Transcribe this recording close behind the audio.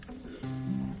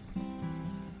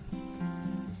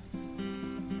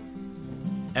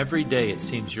Every day it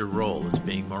seems your role is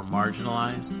being more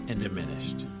marginalized and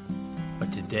diminished.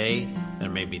 But today, there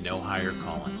may be no higher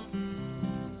calling.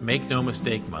 Make no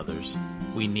mistake, mothers,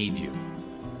 we need you.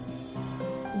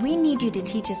 We need you to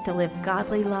teach us to live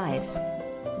godly lives.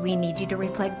 We need you to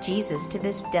reflect Jesus to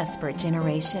this desperate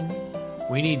generation.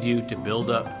 We need you to build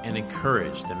up and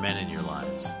encourage the men in your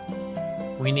lives.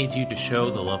 We need you to show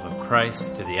the love of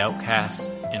Christ to the outcasts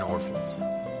and orphans.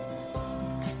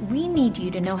 We need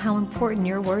you to know how important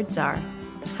your words are,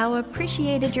 how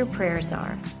appreciated your prayers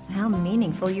are, how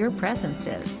meaningful your presence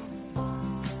is.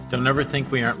 Don't ever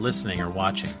think we aren't listening or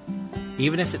watching,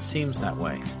 even if it seems that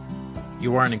way.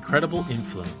 You are an incredible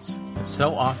influence, and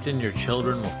so often your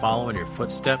children will follow in your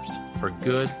footsteps for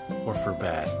good or for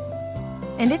bad.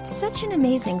 And it's such an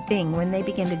amazing thing when they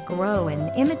begin to grow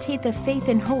and imitate the faith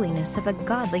and holiness of a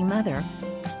godly mother.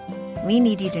 We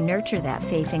need you to nurture that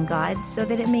faith in God so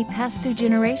that it may pass through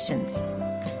generations.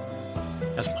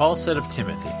 As Paul said of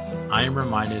Timothy, I am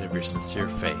reminded of your sincere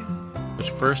faith, which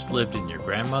first lived in your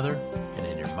grandmother and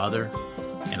in your mother,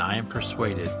 and I am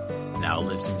persuaded now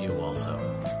lives in you also.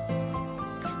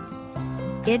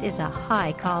 It is a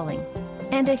high calling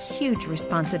and a huge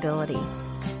responsibility.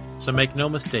 So make no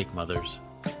mistake, mothers.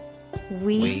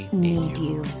 We need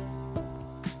you.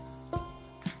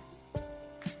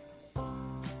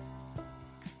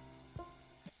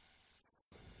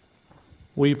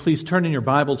 Will you please turn in your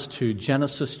Bibles to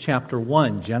Genesis chapter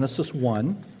 1, Genesis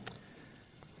 1.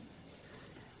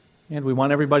 And we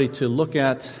want everybody to look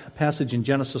at a passage in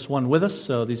Genesis 1 with us.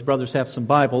 So these brothers have some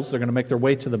Bibles. They're going to make their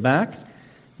way to the back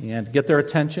and get their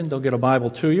attention. They'll get a Bible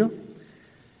to you.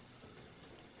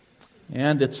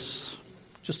 And it's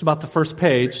just about the first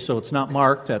page, so it's not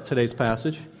marked at today's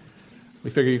passage. We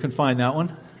figure you can find that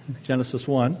one, Genesis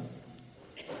 1.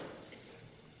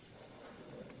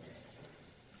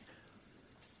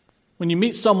 When you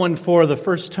meet someone for the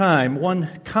first time, one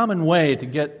common way to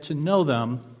get to know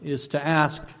them is to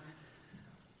ask,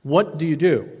 what do you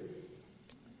do?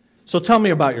 So tell me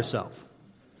about yourself.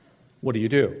 What do you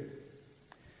do?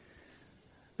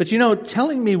 But you know,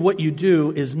 telling me what you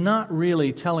do is not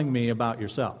really telling me about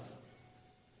yourself.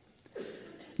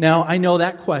 Now, I know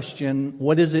that question,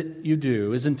 what is it you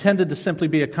do, is intended to simply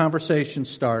be a conversation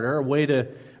starter, a way to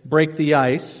break the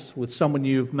ice with someone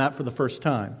you've met for the first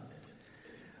time.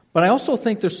 But I also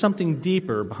think there's something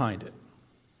deeper behind it.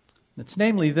 It's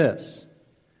namely this,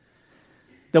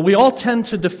 that we all tend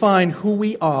to define who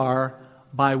we are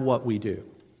by what we do.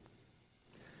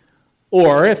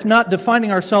 Or, if not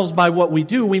defining ourselves by what we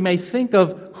do, we may think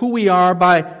of who we are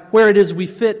by where it is we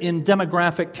fit in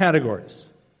demographic categories.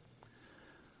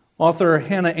 Author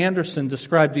Hannah Anderson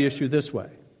described the issue this way.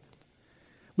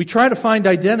 We try to find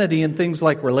identity in things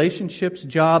like relationships,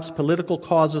 jobs, political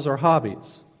causes, or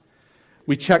hobbies.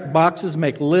 We check boxes,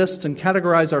 make lists, and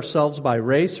categorize ourselves by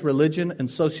race, religion, and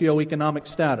socioeconomic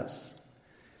status.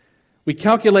 We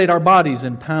calculate our bodies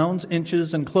in pounds,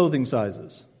 inches, and clothing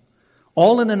sizes,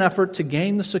 all in an effort to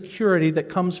gain the security that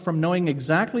comes from knowing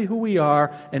exactly who we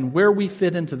are and where we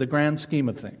fit into the grand scheme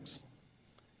of things.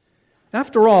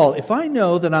 After all, if I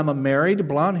know that I'm a married,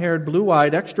 blonde-haired,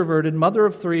 blue-eyed, extroverted mother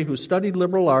of three who studied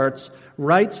liberal arts,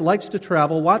 writes, likes to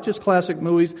travel, watches classic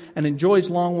movies, and enjoys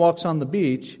long walks on the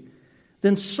beach,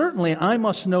 then certainly I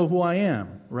must know who I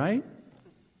am, right?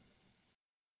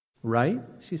 Right,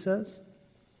 she says.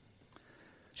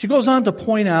 She goes on to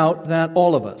point out that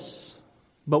all of us,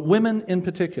 but women in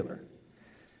particular,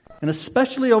 and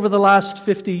especially over the last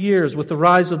 50 years with the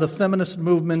rise of the feminist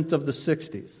movement of the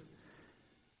 60s,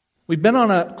 we've been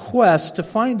on a quest to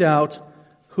find out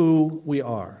who we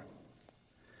are.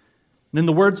 And in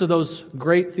the words of those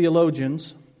great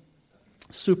theologians,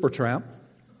 Supertramp,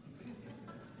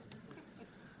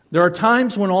 there are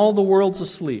times when all the world's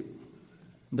asleep.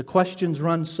 The questions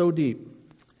run so deep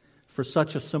for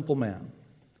such a simple man.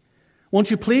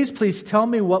 Won't you please tell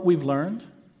me what we've learned?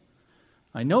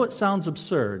 I know it sounds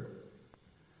absurd.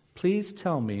 Please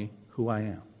tell me who I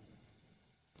am.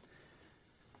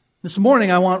 This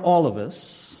morning I want all of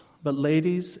us, but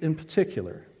ladies in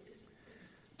particular,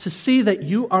 to see that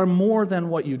you are more than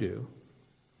what you do.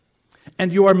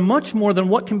 And you are much more than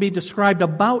what can be described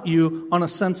about you on a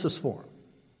census form.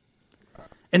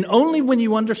 And only when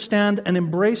you understand and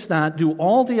embrace that do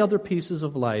all the other pieces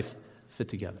of life fit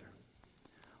together.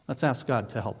 Let's ask God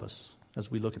to help us as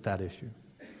we look at that issue.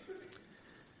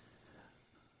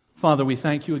 Father, we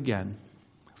thank you again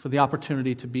for the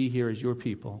opportunity to be here as your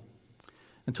people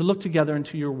and to look together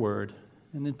into your word,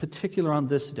 and in particular on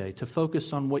this day, to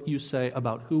focus on what you say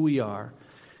about who we are,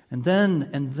 and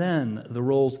then the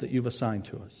roles that you've assigned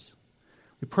to us.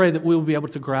 We pray that we will be able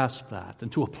to grasp that and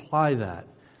to apply that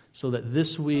so that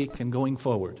this week and going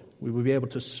forward, we will be able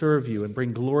to serve you and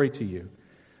bring glory to you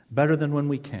better than when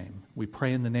we came. We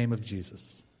pray in the name of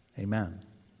Jesus. Amen.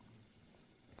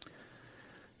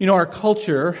 You know, our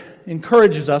culture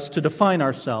encourages us to define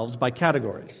ourselves by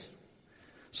categories.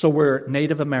 So we're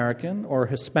Native American or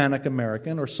Hispanic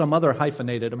American or some other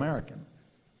hyphenated American.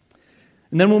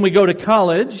 And then when we go to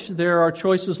college, there are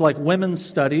choices like women's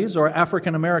studies or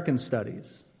African American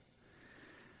studies.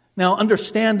 Now,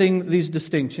 understanding these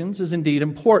distinctions is indeed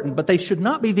important, but they should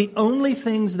not be the only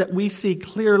things that we see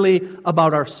clearly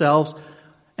about ourselves,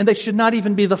 and they should not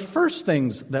even be the first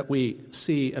things that we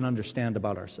see and understand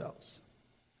about ourselves.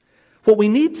 What we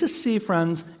need to see,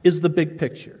 friends, is the big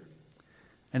picture.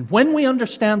 And when we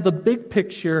understand the big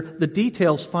picture, the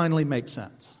details finally make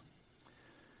sense.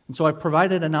 And so I've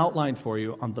provided an outline for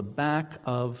you on the back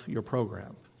of your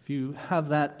program. If you have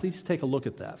that, please take a look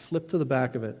at that. Flip to the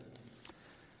back of it.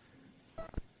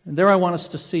 And there I want us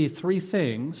to see three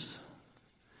things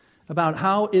about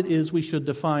how it is we should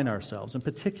define ourselves, in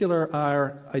particular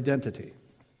our identity.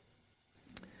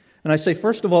 And I say,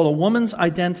 first of all, a woman's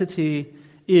identity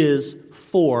is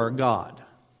for God.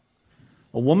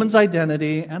 A woman's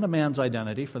identity, and a man's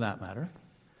identity for that matter,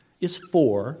 is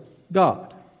for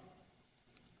God.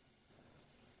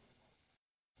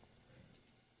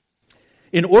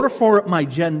 In order for my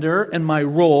gender and my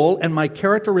role and my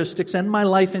characteristics and my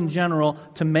life in general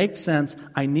to make sense,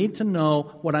 I need to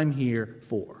know what I'm here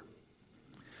for.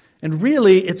 And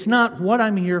really, it's not what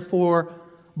I'm here for,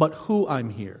 but who I'm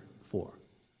here for.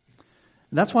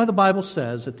 And that's why the Bible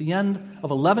says at the end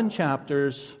of 11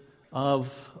 chapters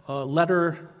of a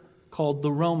letter called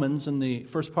the Romans in the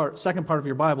second part of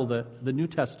your Bible, the New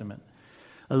Testament,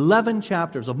 11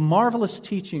 chapters of marvelous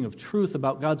teaching of truth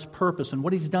about God's purpose and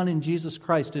what He's done in Jesus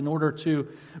Christ in order to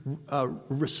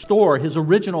restore His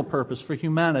original purpose for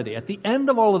humanity. At the end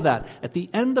of all of that, at the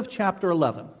end of chapter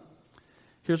 11,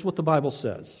 here's what the Bible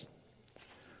says.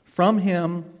 From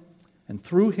Him and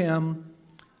through Him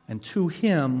and to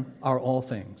Him are all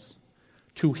things.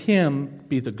 To Him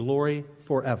be the glory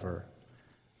forever.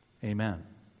 Amen.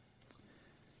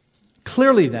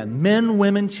 Clearly then, men,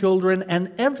 women, children,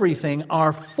 and everything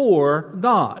are for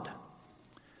God.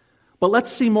 But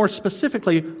let's see more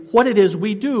specifically what it is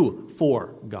we do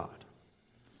for God.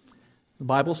 The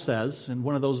Bible says, in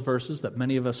one of those verses that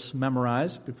many of us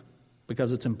memorize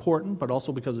because it's important, but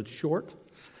also because it's short,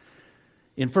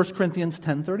 in 1 Corinthians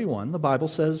 10:31, the Bible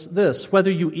says this, whether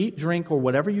you eat, drink, or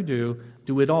whatever you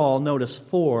do it all, notice,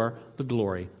 for the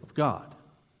glory of God.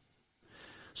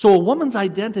 So a woman's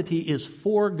identity is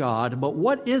for God, but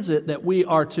what is it that we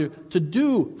are to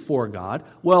do for God?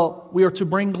 Well, we are to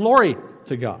bring glory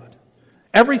to God.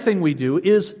 Everything we do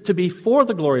is to be for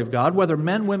the glory of God, whether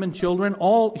men, women, children,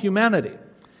 all humanity.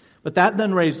 But that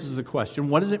then raises the question,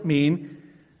 what does it mean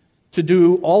to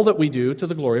do all that we do to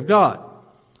the glory of God?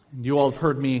 And you all have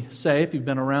heard me say, if you've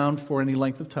been around for any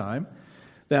length of time,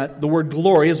 that the word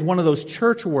glory is one of those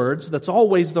church words that's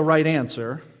always the right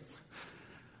answer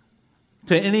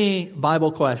to any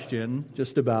Bible question,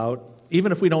 just about,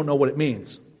 even if we don't know what it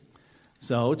means.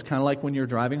 So it's kind of like when you're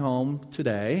driving home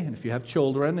today, and if you have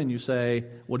children and you say,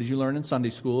 what did you learn in Sunday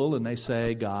school? And they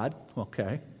say, God.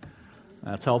 Okay,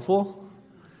 that's helpful.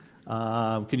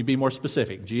 Can you be more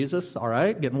specific? Jesus, all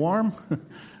right, getting warm.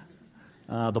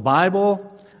 The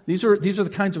Bible. These are the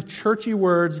kinds of churchy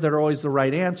words that are always the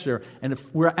right answer. And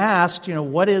if we're asked,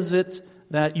 what is it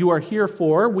that you are here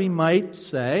for, we might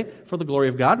say, for the glory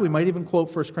of God. We might even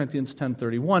quote 1 Corinthians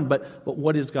 10:31, but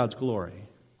what is God's glory?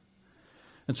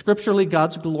 And scripturally,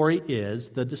 God's glory is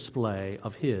the display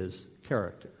of His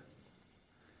character.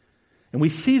 And we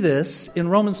see this in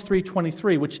Romans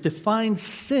 3:23, which defines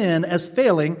sin as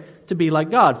failing to be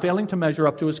like God, failing to measure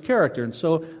up to His character. And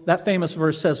so that famous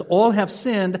verse says, all have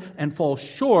sinned and fall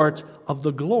short of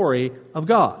the glory of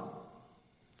God.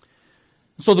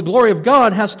 So the glory of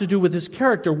God has to do with His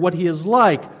character, what He is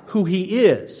like, who He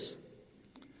is.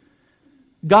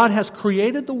 God has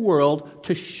created the world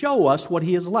to show us what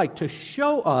He is like, to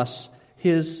show us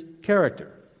His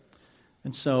character.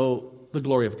 And so the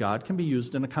glory of God can be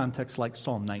used in a context like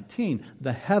Psalm 19.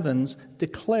 The heavens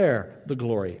declare the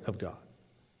glory of God.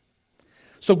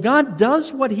 So God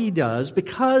does what He does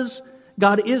because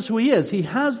God is who He is. He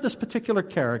has this particular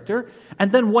character,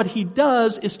 and then what He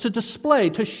does is to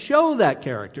display, to show that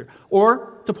character,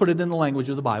 or, to put it in the language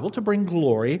of the Bible, to bring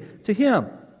glory to Him.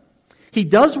 He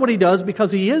does what He does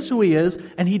because He is who He is,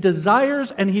 and He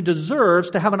desires and He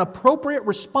deserves to have an appropriate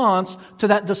response to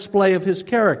that display of His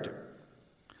character.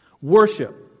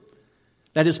 Worship,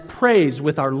 that is praise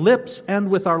with our lips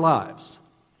and with our lives.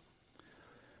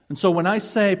 And so when I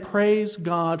say, praise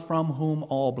God from whom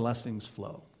all blessings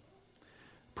flow,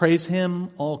 Praise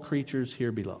him, all creatures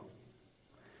here below.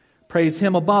 Praise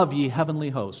him above, ye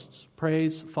heavenly hosts.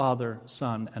 Praise Father,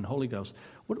 Son, and Holy Ghost.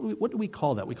 What do we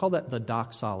call that? We call that the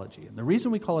doxology. And the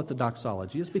reason we call it the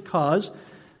doxology is because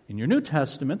in your New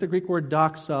Testament, the Greek word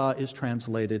doxa is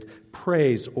translated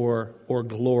praise or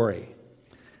glory.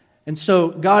 And so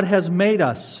God has made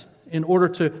us in order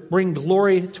to bring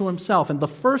glory to himself. And the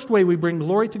first way we bring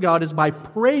glory to God is by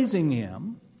praising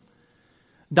him.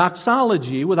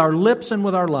 Doxology, with our lips and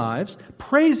with our lives,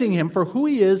 praising him for who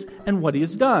he is and what he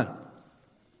has done. And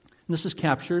this is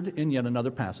captured in yet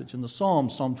another passage in the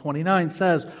Psalms. Psalm 29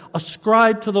 says,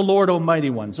 "Ascribe to the Lord, O mighty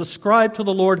ones. Ascribe to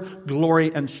the Lord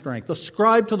glory and strength.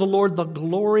 Ascribe to the Lord the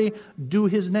glory due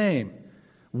his name.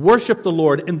 Worship the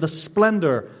Lord in the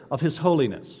splendor of his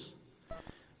holiness."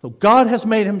 So God has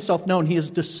made himself known. He has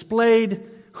displayed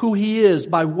who he is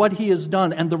by what he has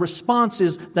done. And the response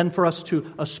is then for us to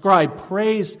ascribe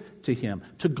praise to him,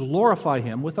 to glorify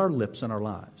him with our lips and our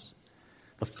lives.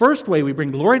 The first way we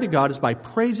bring glory to God is by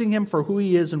praising him for who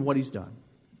he is and what he's done.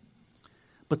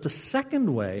 But the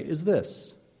second way is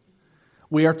this.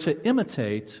 We are to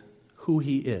imitate who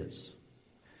he is.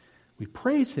 We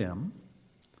praise him,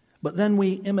 but then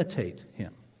we imitate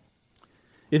him.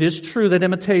 It is true that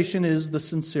imitation is the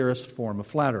sincerest form of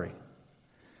flattery.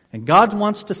 And God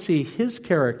wants to see his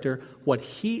character, what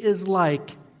he is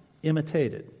like,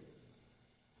 imitated.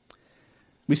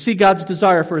 We see God's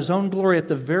desire for his own glory at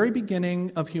the very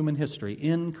beginning of human history,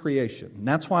 in creation. And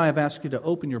that's why I've asked you to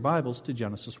open your Bibles to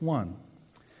Genesis 1.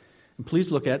 And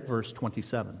please look at verse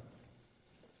 27.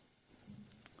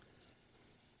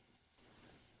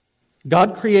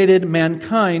 God created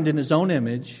mankind in his own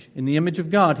image. In the image of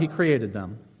God, he created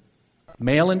them.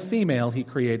 Male and female, he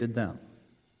created them.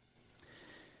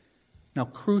 Now,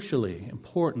 crucially,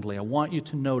 importantly, I want you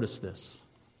to notice this.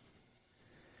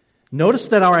 Notice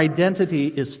that our identity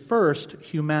is first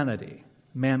humanity,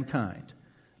 mankind,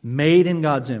 made in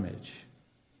God's image,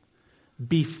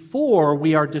 before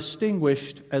we are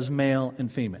distinguished as male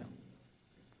and female.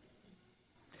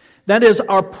 That is,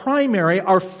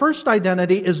 our first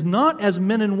identity is not as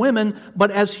men and women,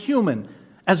 but as human,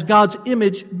 as God's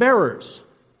image bearers.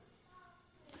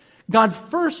 God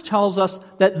first tells us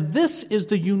that this is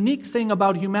the unique thing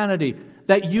about humanity,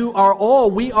 that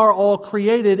we are all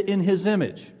created in his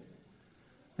image.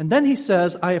 And then he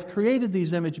says, I have created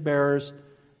these image bearers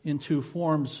into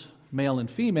forms male and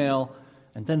female,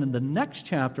 and then in the next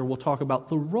chapter we'll talk about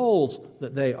the roles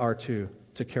that they are to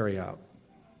carry out.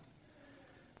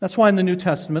 That's why in the New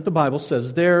Testament the Bible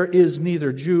says, there is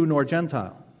neither Jew nor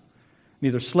Gentile,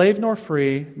 neither slave nor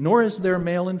free, nor is there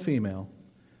male and female,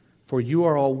 for you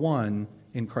are all one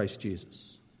in Christ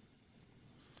Jesus.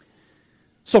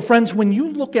 So friends, when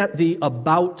you look at the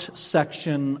About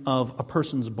section of a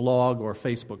person's blog or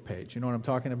Facebook page, you know what I'm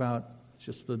talking about? It's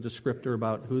just the descriptor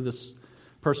about who this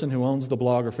person who owns the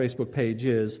blog or Facebook page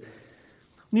is.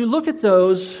 When you look at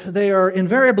those, they are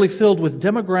invariably filled with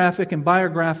demographic and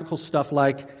biographical stuff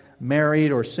like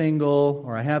married or single,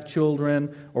 or I have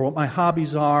children, or what my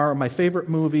hobbies are, or my favorite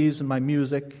movies and my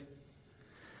music.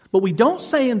 But we don't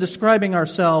say in describing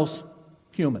ourselves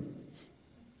human.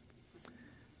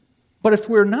 But if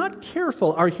we're not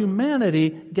careful, our humanity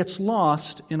gets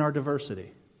lost in our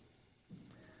diversity.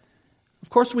 Of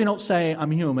course, we don't say,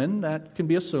 I'm human. That can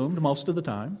be assumed most of the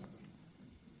time.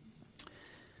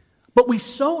 But we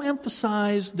so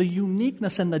emphasize the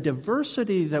uniqueness and the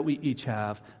diversity that we each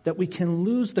have that we can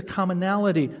lose the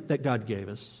commonality that God gave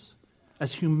us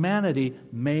as humanity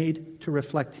made to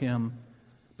reflect him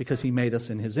because he made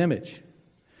us in his image.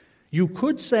 You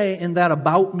could say in that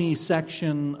About Me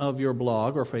section of your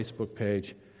blog or Facebook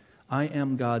page, I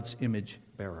am God's image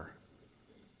bearer.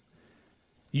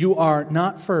 You are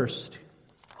not first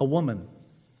a woman.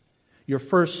 You're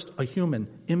first a human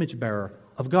image bearer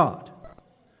of God.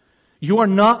 You are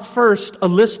not first a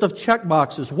list of check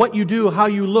boxes, what you do, how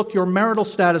you look, your marital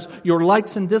status, your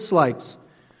likes and dislikes.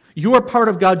 You are part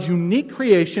of God's unique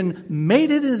creation, made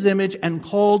in his image and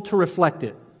called to reflect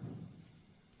it.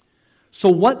 So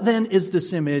what then is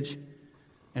this image,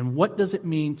 and what does it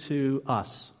mean to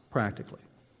us practically?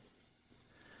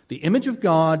 The image of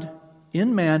God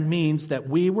in man means that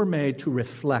we were made to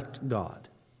reflect God.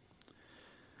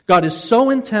 God is so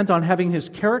intent on having his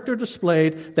character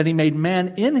displayed that he made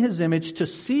man in his image to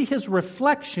see his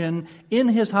reflection in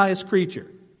his highest creature.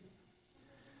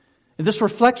 And this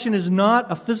reflection is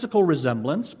not a physical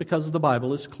resemblance because the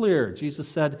Bible is clear. Jesus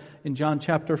said in John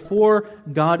chapter 4,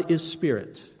 God is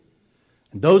spirit.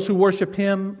 And those who worship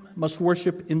him must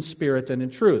worship in spirit and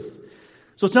in truth.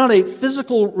 So it's not a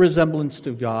physical resemblance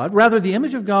to God. Rather, the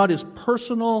image of God is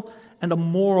personal and a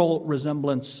moral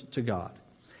resemblance to God.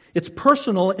 It's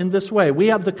personal in this way. We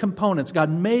have the components. God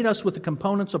made us with the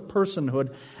components of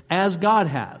personhood as God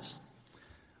has.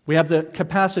 We have the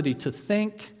capacity to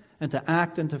think and to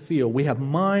act and to feel. We have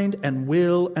mind and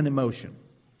will and emotion.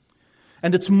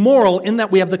 And it's moral in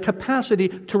that we have the capacity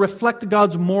to reflect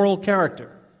God's moral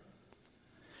character.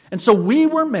 And so we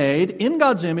were made in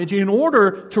God's image in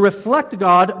order to reflect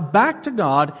God back to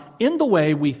God in the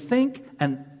way we think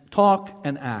and talk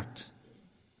and act.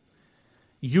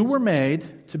 You were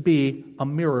made to be a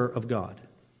mirror of God.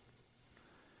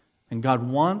 And God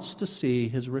wants to see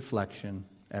His reflection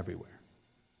everywhere.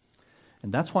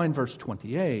 And that's why in verse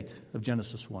 28 of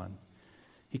Genesis 1,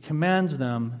 He commands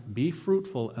them, be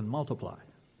fruitful and multiply.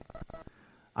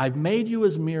 I've made you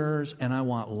as mirrors, and I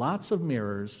want lots of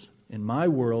mirrors in my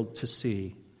world to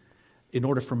see, in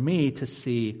order for me to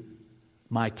see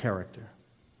my character.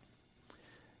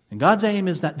 And God's aim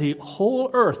is that the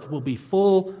whole earth will be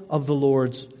full of the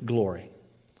Lord's glory.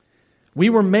 We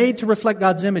were made to reflect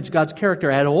God's image, God's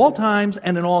character, at all times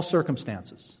and in all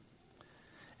circumstances.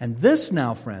 And this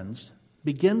now, friends,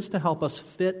 begins to help us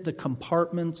fit the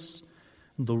compartments,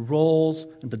 the roles,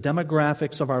 and the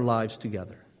demographics of our lives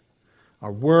together.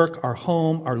 Our work, our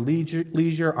home, our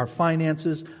leisure, our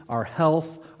finances, our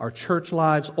health, our church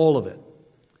lives, all of it.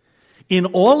 In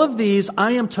all of these,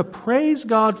 I am to praise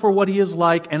God for what He is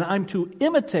like, and I'm to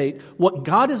imitate what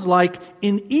God is like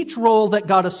in each role that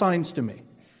God assigns to me.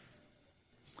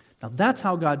 Now that's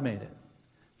how God made it.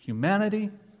 Humanity,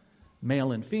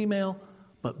 male and female,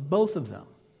 but both of them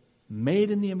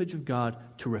made in the image of God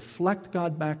to reflect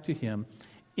God back to Him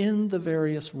in the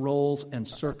various roles and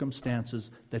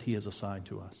circumstances that He has assigned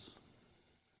to us.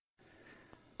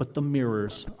 But the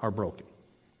mirrors are broken.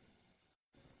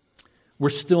 We're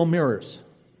still mirrors,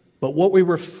 but what we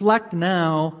reflect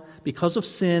now because of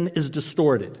sin is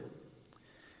distorted.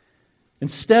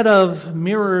 Instead of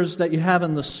mirrors that you have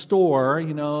in the store,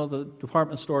 you know, the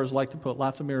department stores like to put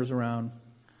lots of mirrors around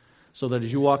so that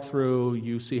as you walk through,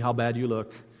 you see how bad you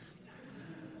look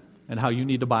and how you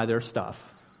need to buy their stuff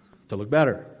to look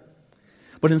better.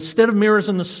 But instead of mirrors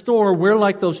in the store, we're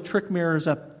like those trick mirrors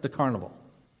at the carnival,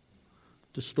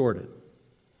 distorted.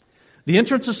 The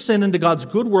entrance of sin into God's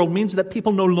good world means that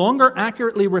people no longer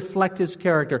accurately reflect His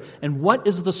character. And what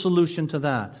is the solution to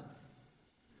that?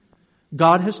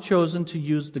 God has chosen to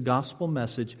use the gospel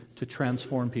message to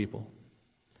transform people.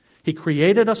 He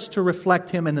created us to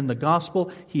reflect Him, and in the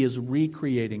gospel, He is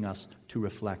recreating us to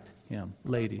reflect Him.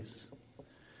 Ladies,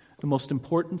 the most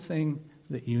important thing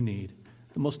that you need,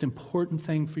 the most important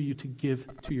thing for you to give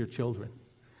to your children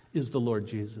is the Lord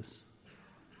Jesus.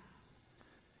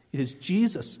 It is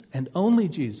Jesus and only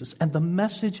Jesus and the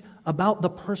message about the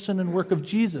person and work of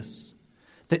Jesus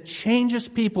that changes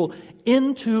people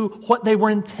into what they were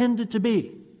intended to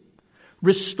be.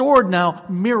 Restored now,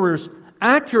 mirrors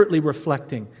accurately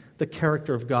reflecting the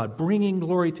character of God, bringing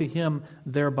glory to Him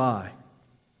thereby.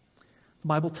 The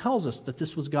Bible tells us that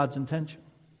this was God's intention.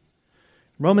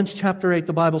 Romans chapter 8,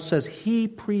 the Bible says, He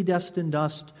predestined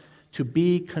us to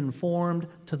be conformed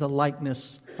to the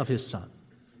likeness of His Son,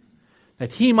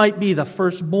 that He might be the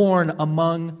firstborn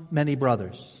among many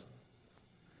brothers.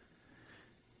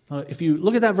 If you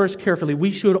look at that verse carefully,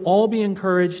 we should all be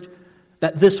encouraged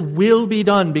that this will be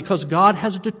done because God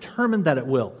has determined that it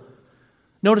will.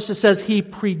 Notice it says He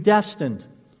predestined.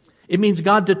 It means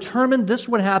God determined this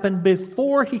would happen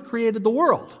before He created the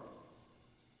world.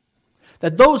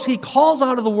 That those He calls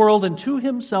out of the world and to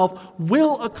Himself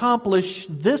will accomplish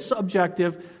this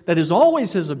objective that is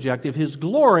always His objective, His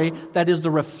glory, that is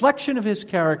the reflection of His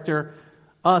character,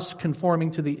 us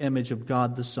conforming to the image of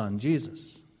God the Son,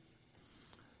 Jesus.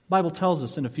 The Bible tells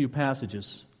us in a few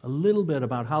passages a little bit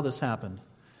about how this happened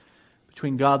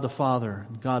between God the Father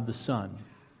and God the Son,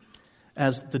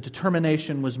 as the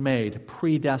determination was made,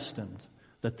 predestined,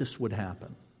 that this would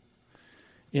happen.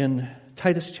 In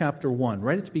Titus chapter 1,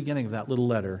 right at the beginning of that little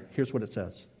letter, here's what it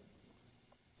says.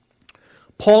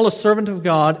 Paul, a servant of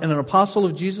God and an apostle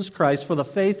of Jesus Christ, for the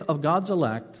faith of God's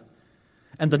elect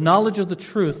and the knowledge of the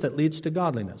truth that leads to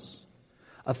godliness.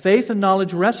 A faith and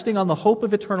knowledge resting on the hope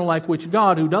of eternal life, which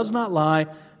God, who does not lie,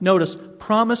 notice,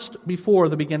 promised before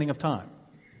the beginning of time.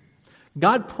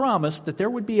 God promised that there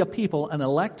would be a people, an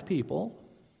elect people,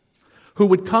 who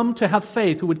would come to have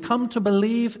faith, who would come to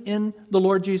believe in the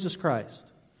Lord Jesus Christ.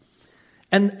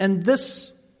 And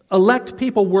this elect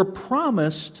people were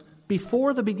promised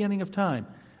before the beginning of time.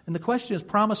 And the question is,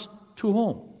 promised to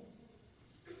whom?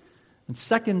 And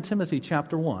 2 Timothy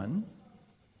chapter 1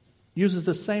 uses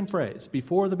the same phrase,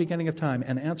 before the beginning of time,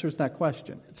 and answers that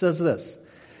question. It says this,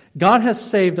 God has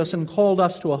saved us and called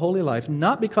us to a holy life,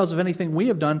 not because of anything we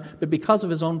have done, but because of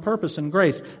His own purpose and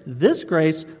grace. This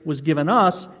grace was given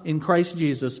us in Christ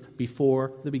Jesus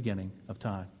before the beginning of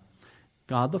time.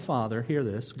 God the Father, hear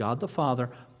this, God the Father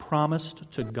promised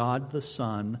to God the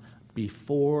Son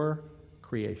before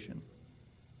creation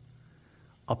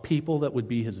a people that would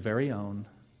be His very own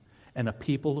and a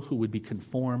people who would be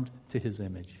conformed to His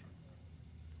image.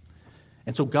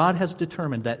 And so God has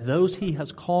determined that those He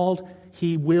has called,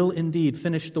 He will indeed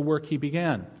finish the work He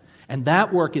began. And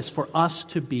that work is for us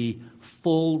to be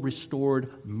full,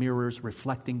 restored mirrors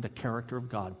reflecting the character of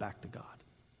God back to God.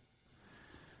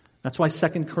 That's why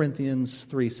 2 Corinthians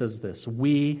 3 says this,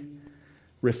 we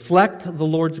reflect the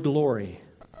Lord's glory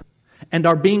and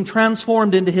are being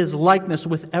transformed into His likeness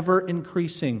with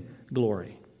ever-increasing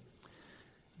glory.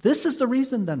 This is the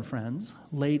reason then, friends,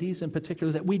 ladies in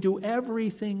particular, that we do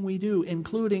everything we do,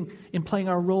 including in playing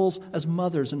our roles as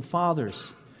mothers and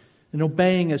fathers and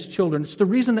obeying as children. It's the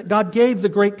reason that God gave the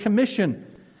Great Commission.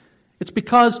 It's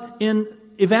because in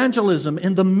evangelism,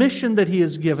 in the mission that He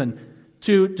has given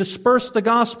to disperse the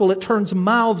gospel, it turns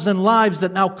mouths and lives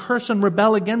that now curse and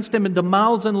rebel against Him into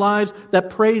mouths and lives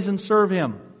that praise and serve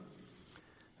Him.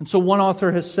 And so one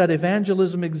author has said,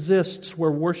 evangelism exists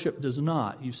where worship does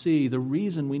not. You see, the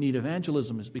reason we need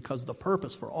evangelism is because the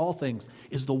purpose for all things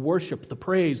is the worship, the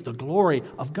praise, the glory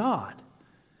of God.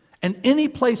 And any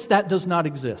place that does not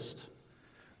exist,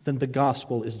 then the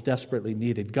gospel is desperately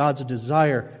needed. God's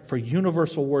desire for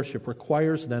universal worship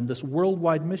requires then this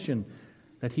worldwide mission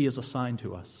that He has assigned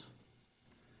to us.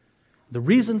 The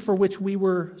reason for which we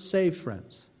were saved,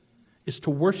 friends, is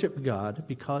to worship God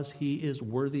because He is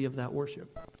worthy of that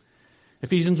worship.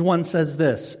 Ephesians 1 says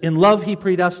this, in love He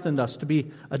predestined us to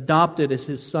be adopted as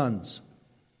His sons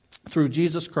through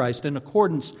Jesus Christ in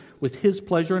accordance with His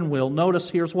pleasure and will. Notice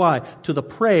here's why, to the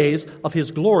praise of His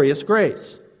glorious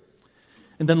grace.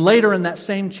 And then later in that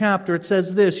same chapter it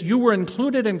says this, you were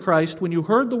included in Christ when you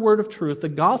heard the word of truth, the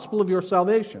gospel of your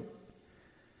salvation.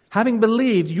 Having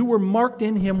believed, you were marked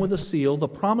in Him with a seal, the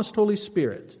promised Holy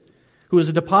Spirit, who is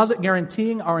a deposit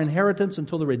guaranteeing our inheritance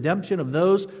until the redemption of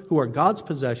those who are God's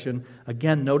possession.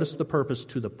 Again, notice the purpose,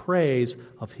 to the praise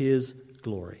of His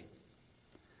glory.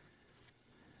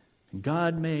 And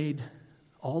God made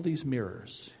all these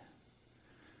mirrors.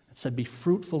 It said, be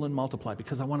fruitful and multiply,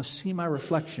 because I want to see my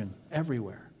reflection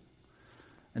everywhere.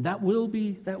 And that will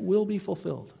be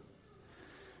fulfilled.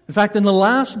 In fact, in the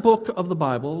last book of the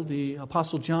Bible, the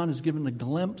Apostle John is given a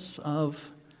glimpse of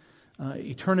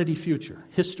eternity future.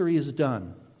 History is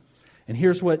done. And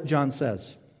here's what John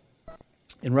says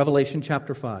in Revelation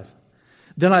chapter 5.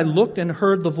 Then I looked and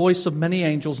heard the voice of many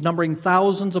angels, numbering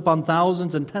thousands upon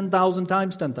thousands and 10,000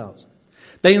 times 10,000.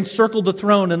 They encircled the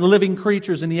throne and the living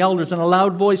creatures and the elders. In a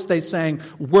loud voice they sang,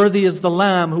 worthy is the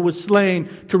Lamb who was slain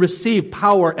to receive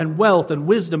power and wealth and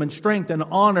wisdom and strength and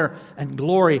honor and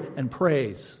glory and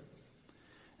praise.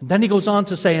 And then he goes on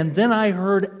to say, and then I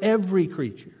heard every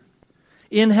creature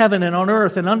in heaven and on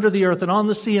earth and under the earth and on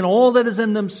the sea and all that is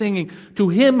in them singing, to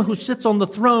Him who sits on the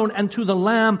throne and to the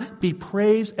Lamb be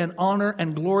praise and honor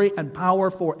and glory and power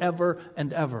forever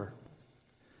and ever.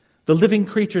 The living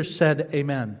creatures said,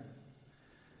 Amen.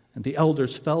 And the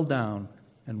elders fell down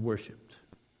and worshipped.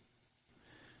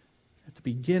 At the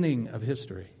beginning of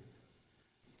history,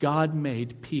 God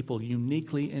made people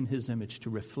uniquely in His image to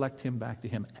reflect Him back to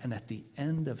Him. And at the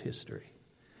end of history,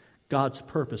 God's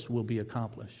purpose will be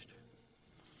accomplished.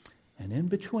 And in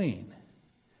between,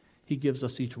 He gives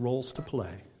us each roles to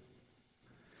play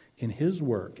in His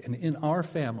work and in our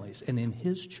families and in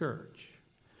His church.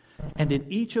 And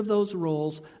in each of those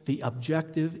roles, the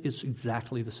objective is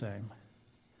exactly the same.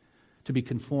 To be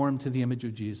conformed to the image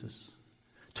of Jesus.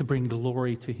 To bring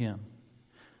glory to Him.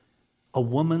 A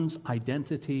woman's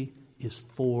identity is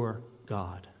for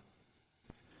God.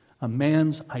 A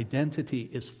man's identity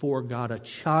is for God. A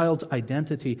child's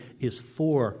identity is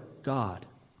for God.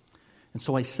 And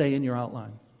so I say in your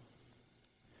outline,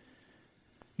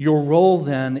 your role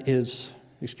then is,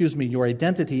 your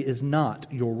identity is not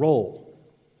your role.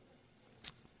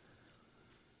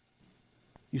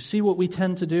 You see what we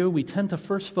tend to do? We tend to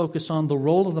first focus on the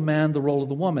role of the man, the role of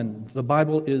the woman. The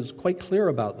Bible is quite clear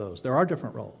about those. There are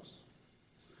different roles.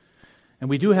 And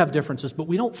we do have differences, but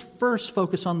we don't first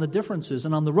focus on the differences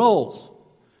and on the roles.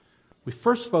 We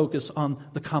first focus on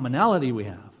the commonality we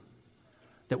have,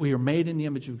 that we are made in the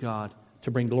image of God to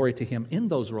bring glory to Him in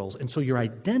those roles. And so your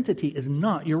identity is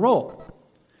not your role.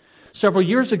 Several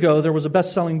years ago, there was a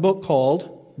best-selling book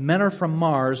called Men Are From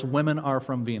Mars, Women Are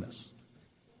From Venus.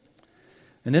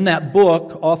 And in that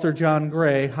book, author John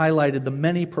Gray highlighted the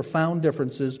many profound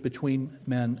differences between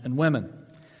men and women.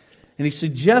 And he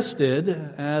suggested,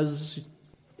 as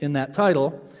in that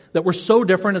title, that we're so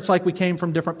different it's like we came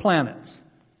from different planets.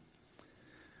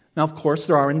 Now, of course,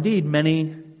 there are indeed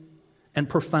many and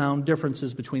profound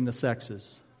differences between the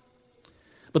sexes.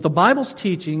 But the Bible's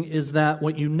teaching is that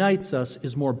what unites us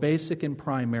is more basic and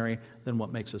primary than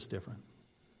what makes us different.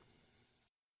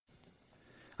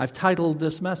 I've titled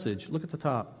this message, look at the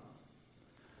top.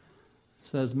 It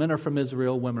says, Men are from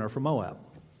Israel, women are from Moab.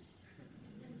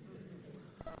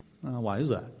 Why is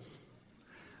that?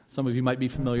 Some of you might be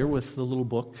familiar with the little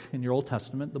book in your Old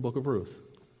Testament, the book of Ruth.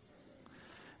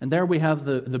 And there we have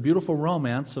the beautiful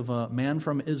romance of a man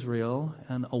from Israel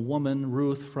and a woman,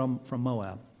 Ruth, from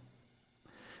Moab.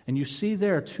 And you see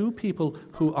there two people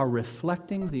who are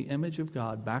reflecting the image of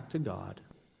God back to God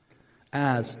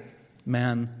as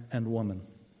man and woman.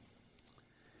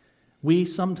 We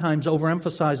sometimes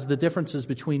overemphasize the differences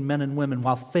between men and women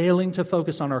while failing to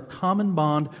focus on our common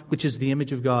bond, which is the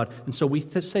image of God. And so we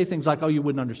say things like, oh, you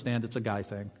wouldn't understand, it's a guy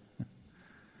thing.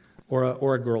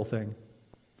 or a girl thing.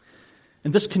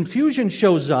 And this confusion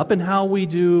shows up in how we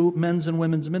do men's and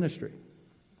women's ministry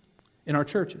in our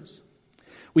churches.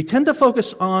 We tend to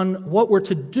focus on what we're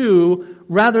to do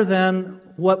rather than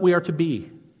what we are to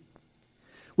be.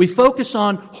 We focus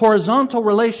on horizontal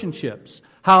relationships,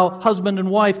 how husband and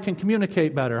wife can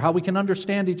communicate better, how we can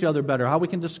understand each other better, how we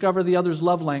can discover the other's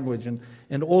love language,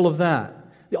 and all of that.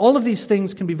 All of these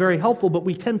things can be very helpful, but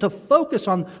we tend to focus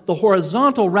on the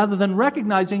horizontal rather than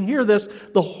recognizing, hear this,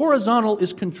 the horizontal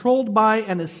is controlled by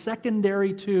and is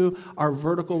secondary to our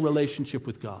vertical relationship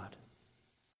with God.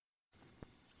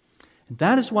 And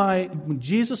that is why when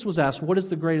Jesus was asked, what is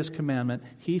the greatest commandment?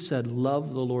 He said,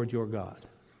 love the Lord your God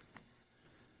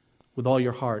with all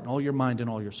your heart, and all your mind, and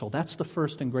all your soul. That's the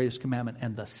first and greatest commandment.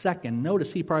 And the second,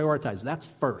 notice he prioritized, that's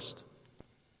first.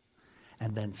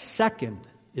 And then second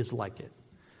is like it.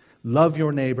 Love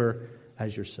your neighbor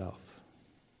as yourself.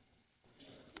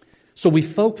 So we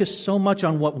focus so much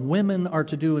on what women are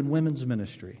to do in women's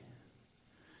ministry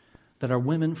that our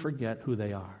women forget who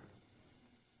they are.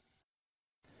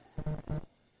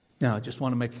 Now, I just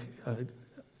want to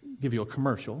give you a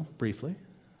commercial, briefly,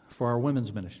 for our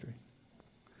women's ministry.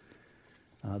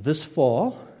 This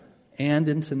fall and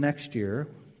into next year,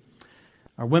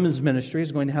 our women's ministry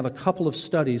is going to have a couple of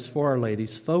studies for our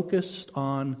ladies focused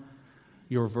on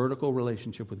your vertical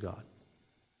relationship with God.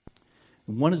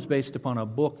 One is based upon a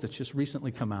book that's just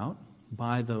recently come out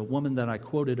by the woman that I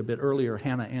quoted a bit earlier,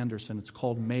 Hannah Anderson. It's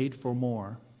called Made for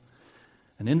More,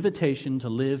 an invitation to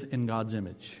live in God's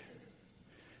image.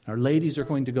 Our ladies are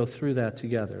going to go through that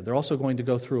together. They're also going to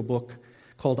go through a book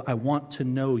called I Want to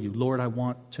Know You. Lord, I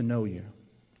Want to Know You.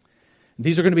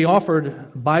 These are going to be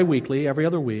offered bi-weekly, every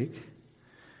other week,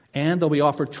 and they'll be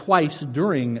offered twice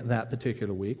during that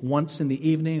particular week, once in the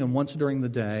evening and once during the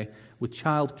day, with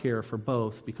child care for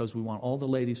both, because we want all the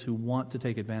ladies who want to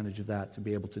take advantage of that to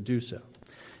be able to do so.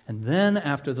 And then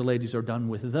after the ladies are done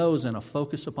with those and a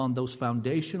focus upon those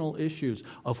foundational issues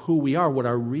of who we are, what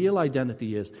our real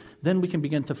identity is, then we can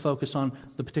begin to focus on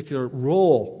the particular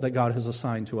role that God has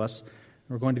assigned to us.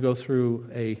 We're going to go through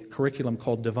a curriculum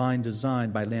called Divine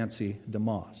Design by Nancy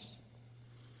DeMoss.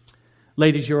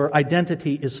 Ladies, your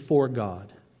identity is for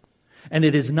God. And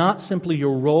it is not simply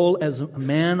your role as a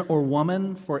man or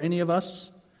woman for any of us,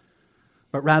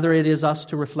 but rather it is us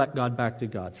to reflect God back to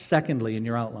God. Secondly, in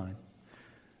your outline,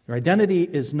 your identity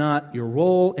is not your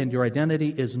role, and your identity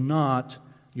is not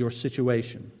your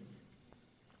situation.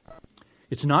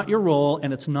 It's not your role,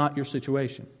 and it's not your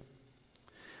situation.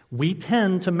 We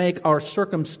tend to make our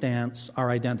circumstance our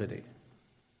identity.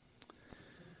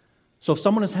 So if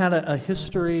someone has had a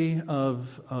history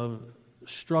of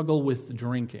struggle with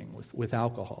drinking, with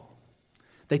alcohol,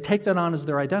 they take that on as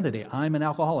their identity. I'm an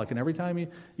alcoholic. And every time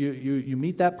you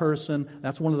meet that person,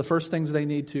 that's one of the first things they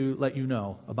need to let you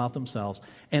know about themselves.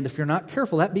 And if you're not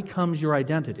careful, that becomes your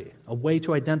identity, a way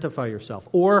to identify yourself.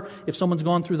 Or if someone's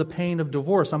gone through the pain of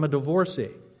divorce, I'm a divorcee.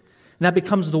 And that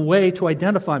becomes the way to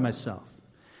identify myself.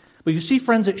 But you see,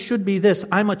 friends, it should be this.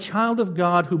 I'm a child of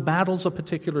God who battles a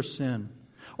particular sin.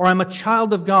 Or I'm a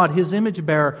child of God, His image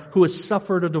bearer, who has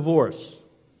suffered a divorce.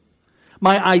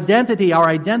 My identity, our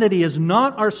identity is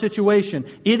not our situation.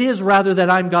 It is rather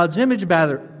that I'm God's image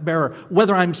bearer.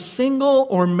 Whether I'm single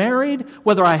or married,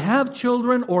 whether I have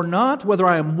children or not, whether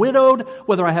I am widowed,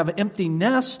 whether I have an empty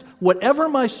nest, whatever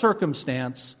my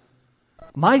circumstance,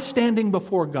 my standing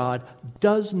before God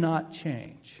does not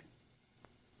change.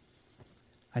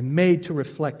 I'm made to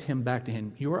reflect Him back to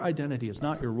Him. Your identity is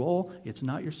not your role. It's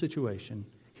not your situation.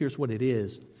 Here's what it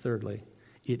is, thirdly.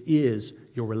 It is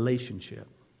your relationship.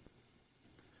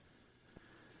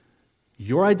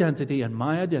 Your identity and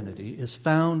my identity is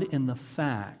found in the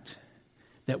fact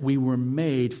that we were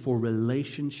made for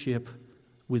relationship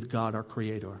with God, our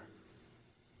Creator.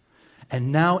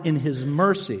 And now in His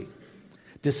mercy,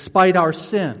 despite our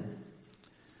sin,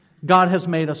 God has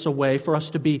made us a way for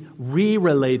us to be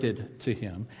re-related to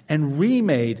Him and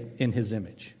remade in His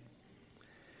image.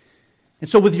 And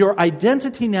so with your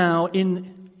identity now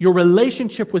in your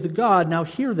relationship with God, now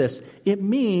hear this, it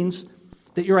means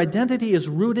that your identity is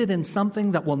rooted in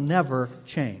something that will never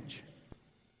change.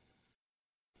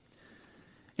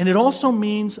 And it also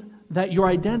means that your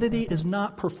identity is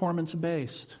not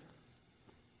performance-based.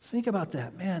 Think about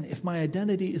that. Man, if my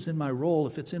identity is in my role,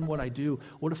 if it's in what I do,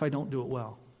 what if I don't do it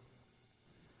well?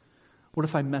 What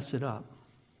if I mess it up?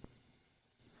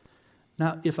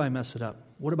 Not if I mess it up.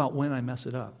 What about when I mess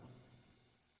it up?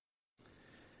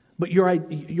 But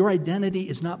your identity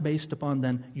is not based upon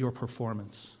then your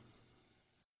performance.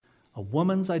 A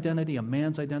woman's identity, a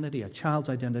man's identity, a child's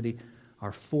identity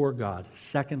are for God.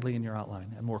 Secondly, in your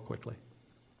outline, and more quickly,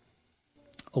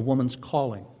 a woman's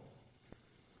calling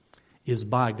is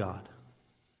by God.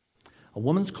 A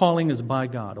woman's calling is by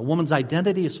God. A woman's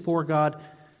identity is for God,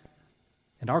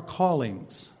 and our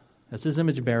callings, as His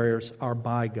image bearers, are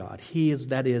by God. He's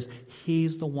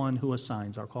the one who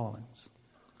assigns our callings.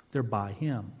 They're by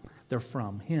Him. They're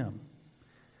from Him.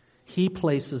 He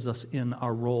places us in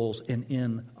our roles and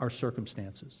in our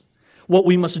circumstances. What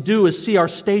we must do is see our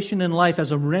station in life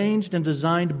as arranged and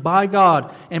designed by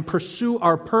God and pursue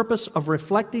our purpose of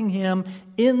reflecting Him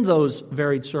in those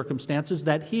varied circumstances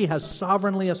that He has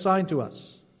sovereignly assigned to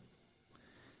us.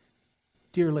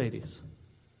 Dear ladies,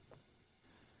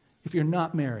 if you're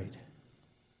not married,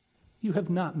 you have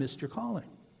not missed your calling.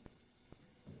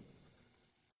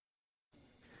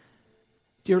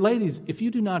 Dear ladies, if you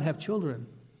do not have children,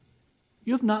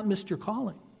 you have not missed your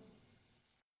calling.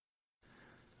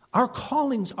 Our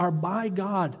callings are by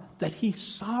God that He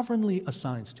sovereignly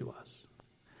assigns to us.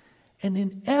 And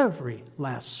in every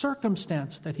last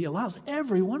circumstance that He allows,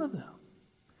 every one of them,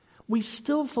 we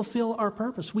still fulfill our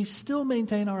purpose. We still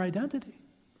maintain our identity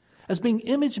as being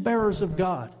image bearers of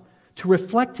God, to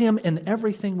reflect Him in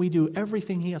everything we do,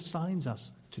 everything He assigns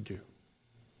us to do.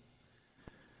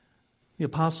 The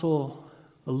apostle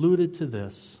alluded to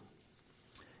this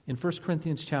in 1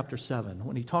 Corinthians chapter 7,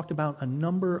 when he talked about a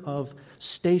number of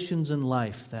stations in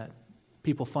life that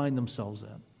people find themselves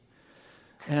in.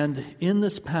 And in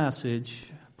this passage,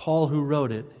 Paul, who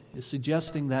wrote it, is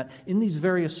suggesting that in these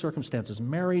various circumstances,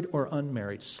 married or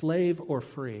unmarried, slave or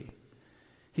free,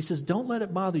 he says, don't let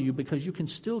it bother you, because you can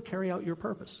still carry out your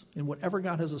purpose in whatever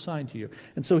God has assigned to you.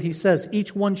 And so he says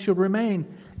each one should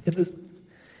remain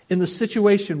in the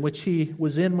situation which he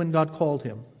was in when God called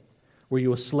him. Were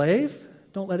you a slave?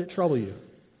 Don't let it trouble you.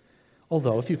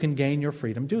 Although if you can gain your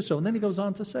freedom, do so. And then he goes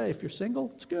on to say, if you're single,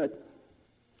 it's good.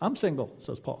 I'm single,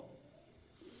 says Paul.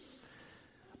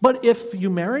 But if you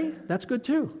marry, that's good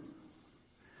too.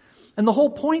 And the whole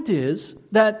point is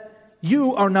that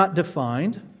you are not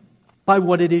defined by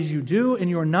what it is you do, and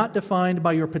you are not defined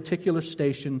by your particular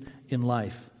station in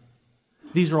life.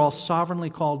 These are all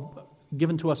sovereignly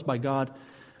given to us by God.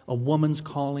 A woman's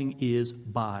calling is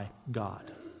by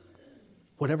God,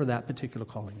 whatever that particular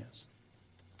calling is.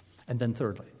 And then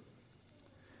thirdly,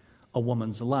 a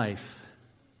woman's life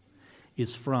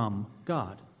is from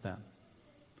God then.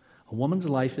 A woman's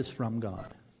life is from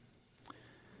God.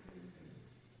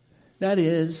 That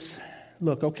is,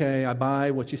 look, okay, I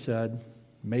buy what you said,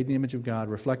 made in the image of God,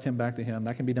 reflect Him back to Him.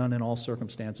 That can be done in all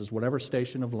circumstances, whatever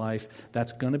station of life,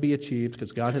 that's going to be achieved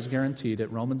because God has guaranteed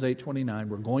it. Romans 8:29,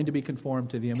 we're going to be conformed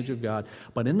to the image of God.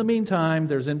 But in the meantime,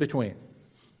 there's in between.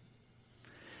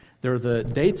 There are the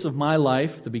dates of my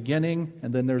life, the beginning,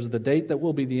 and then there's the date that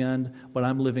will be the end, but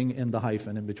I'm living in the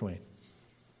hyphen in between.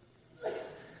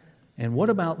 And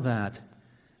what about that?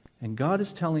 And God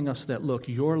is telling us that, look,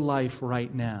 your life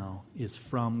right now is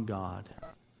from God.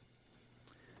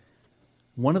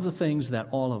 One of the things that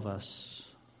all of us,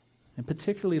 and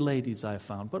particularly ladies I have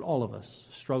found, but all of us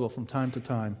struggle from time to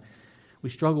time, we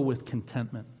struggle with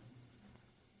contentment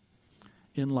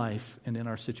in life and in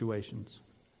our situations.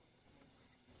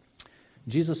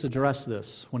 Jesus addressed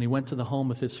this when He went to the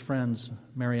home of His friends,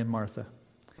 Mary and Martha.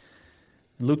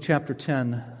 In Luke chapter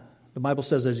 10, the Bible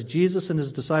says, as Jesus and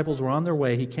His disciples were on their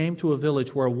way, He came to a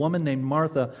village where a woman named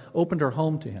Martha opened her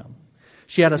home to Him.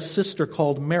 She had a sister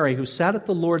called Mary who sat at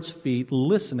the Lord's feet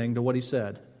listening to what He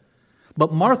said.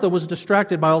 But Martha was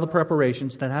distracted by all the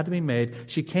preparations that had to be made.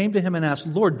 She came to Him and asked,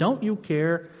 Lord, don't you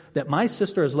care that my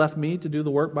sister has left me to do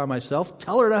the work by myself?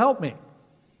 Tell her to help me.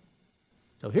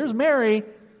 So here's Mary.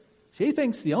 She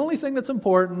thinks the only thing that's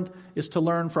important is to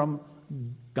learn from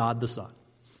God the Son.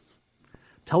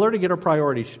 Tell her to get her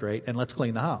priorities straight and let's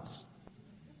clean the house.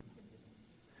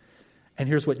 And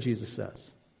here's what Jesus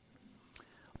says.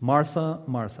 Martha,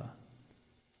 Martha,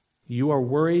 you are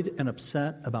worried and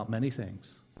upset about many things.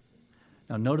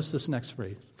 Now notice this next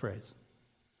phrase.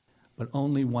 But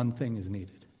only one thing is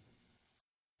needed.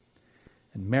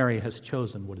 And Mary has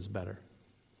chosen what is better.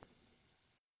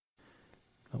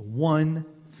 The one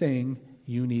thing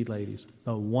you need, ladies,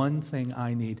 the one thing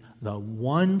I need, the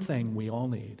one thing we all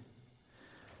need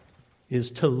is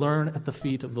to learn at the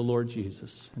feet of the Lord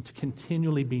Jesus and to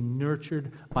continually be nurtured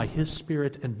by His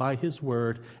Spirit and by His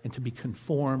Word and to be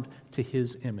conformed to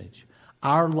His image.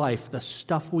 Our life, the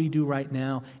stuff we do right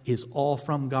now, is all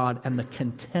from God, and the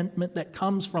contentment that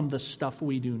comes from the stuff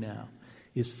we do now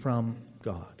is from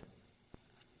God.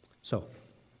 So,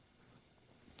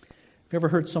 have you ever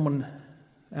heard someone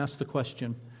ask the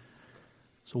question,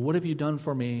 so what have you done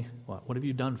for me? What have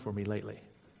you done for me lately?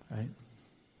 Right?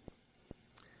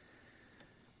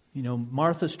 You know,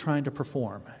 Martha's trying to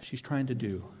perform. She's trying to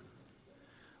do.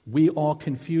 We all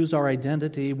confuse our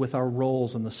identity with our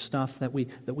roles and the stuff that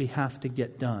we have to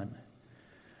get done.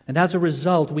 And as a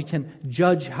result, we can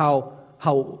judge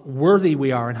how worthy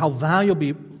we are and how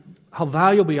valuable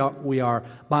we are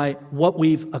by what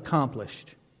we've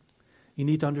accomplished. You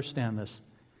need to understand this.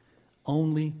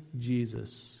 Only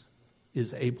Jesus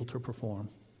is able to perform.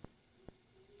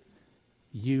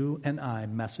 You and I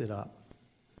mess it up.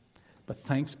 But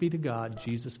thanks be to God,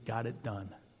 Jesus got it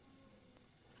done.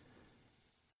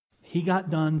 He got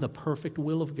done the perfect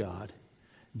will of God.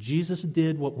 Jesus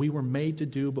did what we were made to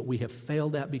do, but we have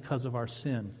failed at because of our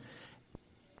sin.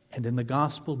 And in the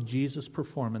gospel, Jesus'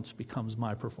 performance becomes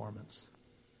my performance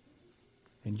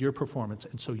and your performance.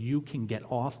 And so you can get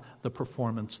off the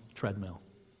performance treadmill.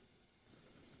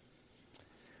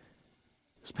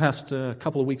 This past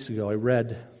couple of weeks ago, I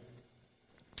read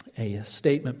a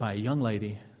statement by a young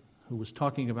lady who was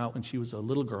talking about when she was a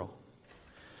little girl.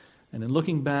 And in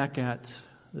looking back at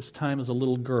this time as a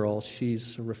little girl,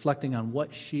 she's reflecting on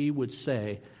what she would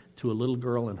say to a little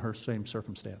girl in her same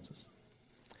circumstances.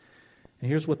 And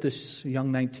here's what this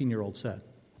young 19-year-old said.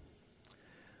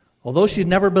 Although she'd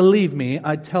never believe me,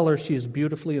 I'd tell her she is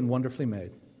beautifully and wonderfully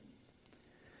made.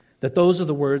 That those are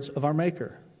the words of our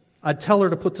Maker. I'd tell her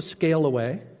to put the scale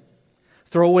away,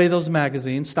 throw away those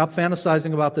magazines, stop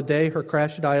fantasizing about the day her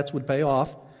crash diets would pay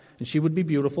off, and she would be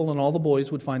beautiful and all the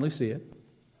boys would finally see it.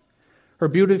 Her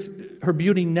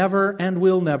beauty never and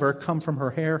will never come from her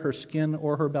hair, her skin,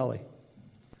 or her belly.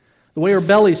 The way her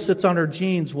belly sits on her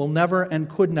jeans will never and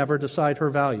could never decide her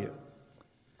value.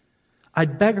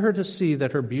 I'd beg her to see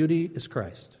that her beauty is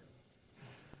Christ.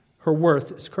 Her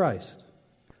worth is Christ.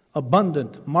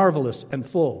 Abundant, marvelous, and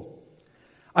full.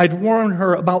 I'd warn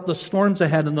her about the storms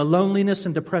ahead and the loneliness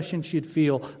and depression she'd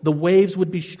feel. The waves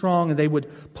would be strong and they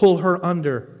would pull her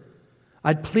under.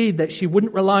 I'd plead that she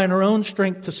wouldn't rely on her own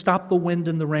strength to stop the wind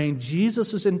and the rain.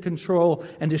 Jesus is in control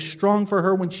and is strong for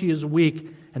her when she is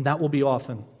weak, and that will be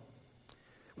often.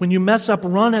 When you mess up,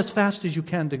 run as fast as you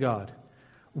can to God.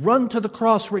 Run to the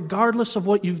cross regardless of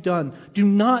what you've done. Do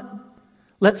not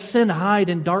let sin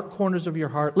hide in dark corners of your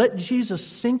heart. Let Jesus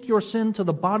sink your sin to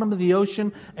the bottom of the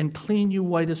ocean and clean you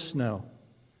white as snow.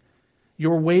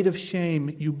 Your weight of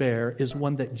shame you bear is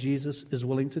one that Jesus is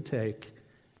willing to take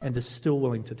and is still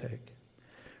willing to take.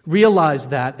 Realize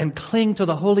that and cling to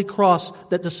the holy cross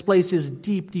that displays His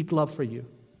deep, deep love for you.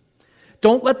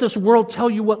 Don't let this world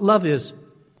tell you what love is.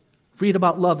 Read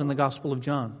about love in the Gospel of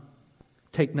John.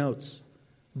 Take notes.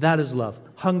 That is love.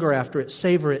 Hunger after it,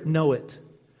 savor it, know it.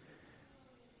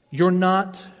 You're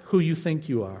not who you think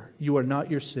you are. You are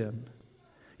not your sin.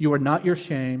 You are not your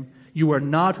shame. You are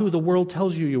not who the world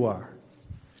tells you you are.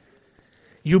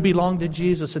 You belong to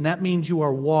Jesus, and that means you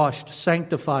are washed,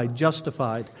 sanctified,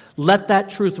 justified. Let that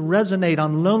truth resonate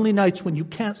on lonely nights when you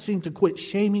can't seem to quit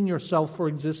shaming yourself for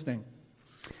existing.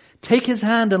 Take His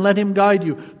hand and let Him guide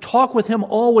you. Talk with Him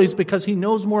always because He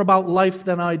knows more about life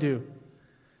than I do.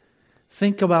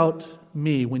 Think about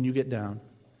me when you get down.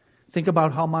 Think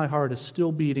about how my heart is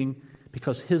still beating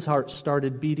because His heart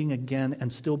started beating again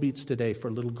and still beats today for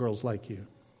little girls like you.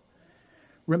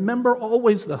 Remember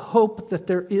always the hope that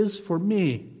there is for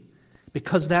me,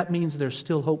 because that means there's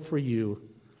still hope for you,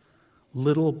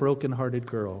 little broken-hearted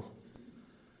girl,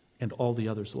 and all the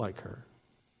others like her.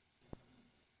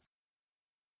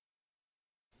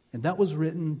 And that was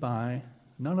written by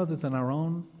none other than our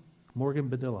own Morgan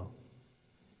Badillo.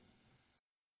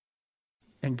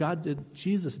 And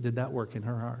Jesus did that work in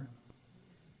her heart.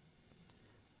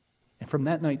 And from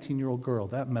that 19-year-old girl,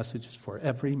 that message is for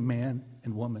every man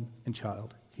and woman and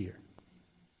child here.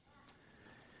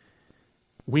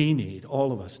 We need,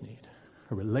 all of us need,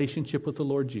 a relationship with the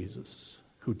Lord Jesus,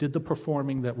 who did the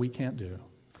performing that we can't do,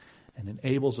 and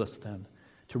enables us then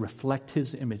to reflect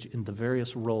His image in the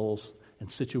various roles and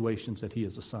situations that He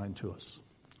has assigned to us.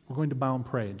 We're going to bow and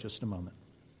pray in just a moment.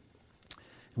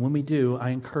 And when we do, I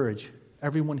encourage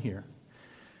everyone here,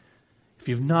 if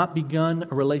you've not begun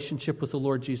a relationship with the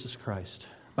Lord Jesus Christ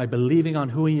by believing on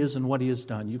who He is and what He has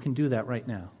done, you can do that right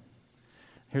now.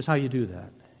 Here's how you do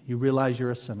that. You realize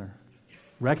you're a sinner.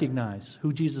 Recognize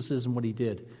who Jesus is and what He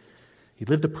did. He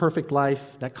lived a perfect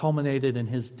life that culminated in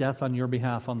His death on your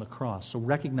behalf on the cross. So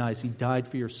recognize He died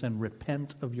for your sin.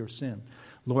 Repent of your sin.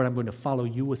 Lord, I'm going to follow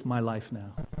You with my life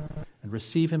now. And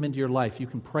receive Him into your life. You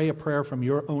can pray a prayer from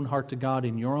your own heart to God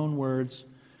in your own words.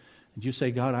 And you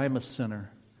say, God, I am a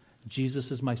sinner.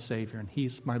 Jesus is my Savior and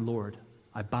He's my Lord.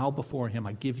 I bow before Him.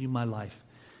 I give You my life.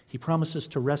 He promises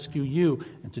to rescue you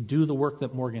and to do the work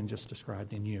that Morgan just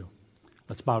described in you.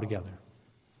 Let's bow together.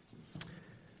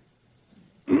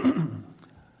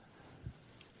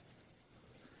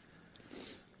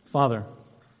 Father,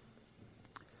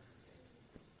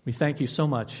 we thank You so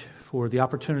much for the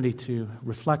opportunity to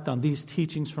reflect on these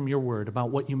teachings from Your Word about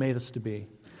what You made us to be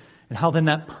and how then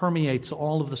that permeates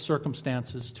all of the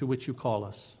circumstances to which You call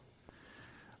us.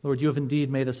 Lord, You have indeed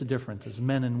made us different as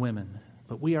men and women,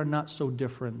 but we are not so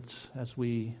different as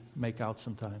we make out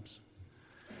sometimes.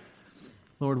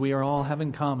 Lord, we are all have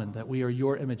in common that we are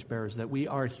Your image bearers, that we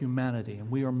are humanity,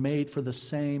 and we are made for the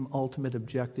same ultimate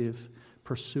objective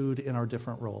pursued in our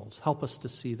different roles. Help us to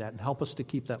see that and help us to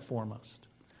keep that foremost.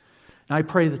 And I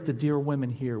pray that the dear women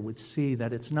here would see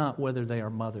that it's not whether they are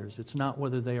mothers, it's not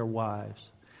whether they are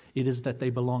wives. It is that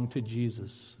they belong to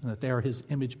Jesus and that they are His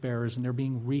image bearers and they're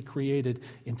being recreated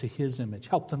into His image.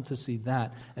 Help them to see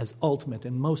that as ultimate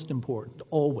and most important,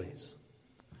 always.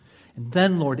 And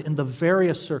then, Lord, in the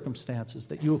various circumstances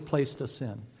that You have placed us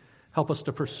in, help us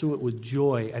to pursue it with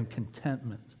joy and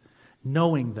contentment,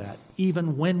 knowing that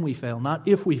even when we fail, not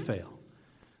if we fail,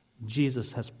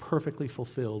 Jesus has perfectly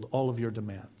fulfilled all of Your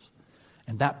demands.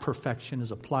 And that perfection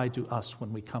is applied to us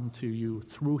when we come to You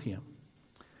through Him.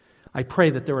 I pray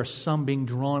that there are some being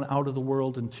drawn out of the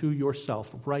world and to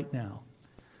Yourself right now.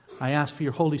 I ask for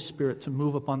Your Holy Spirit to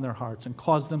move upon their hearts and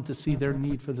cause them to see their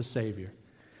need for the Savior.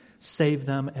 Save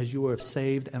them as You have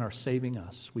saved and are saving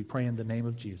us. We pray in the name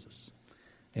of Jesus.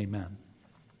 Amen.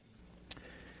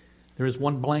 There is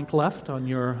one blank left on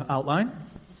your outline.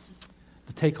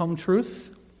 The take-home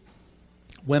truth: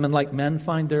 women like men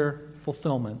find their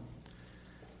fulfillment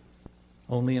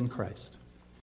only in Christ.